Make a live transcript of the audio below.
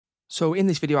So in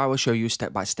this video, I will show you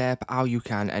step by step how you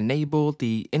can enable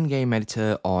the in-game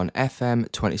editor on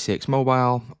FM26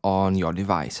 mobile on your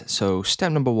device. So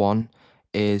step number one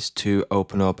is to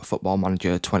open up Football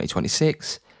Manager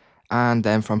 2026, and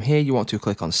then from here you want to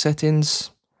click on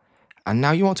settings, and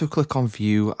now you want to click on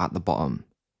view at the bottom.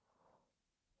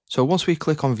 So once we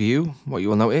click on view, what you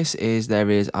will notice is there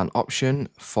is an option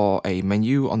for a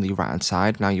menu on the right hand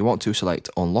side. Now you want to select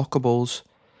unlockables,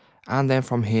 and then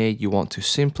from here you want to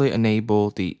simply enable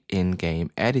the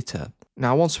in-game editor.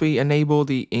 Now once we enable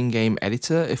the in-game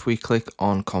editor, if we click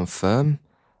on confirm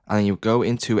and then you go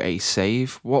into a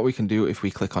save, what we can do if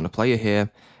we click on the player here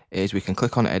is we can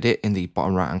click on edit in the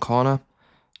bottom right hand corner.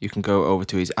 You can go over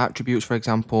to his attributes, for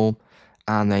example,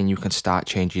 and then you can start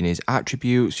changing his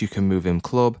attributes. You can move him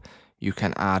club, you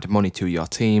can add money to your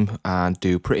team and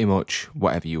do pretty much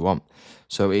whatever you want.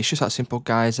 So it's just that simple,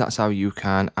 guys. That's how you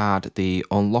can add the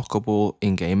unlockable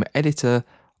in-game editor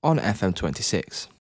on FM26.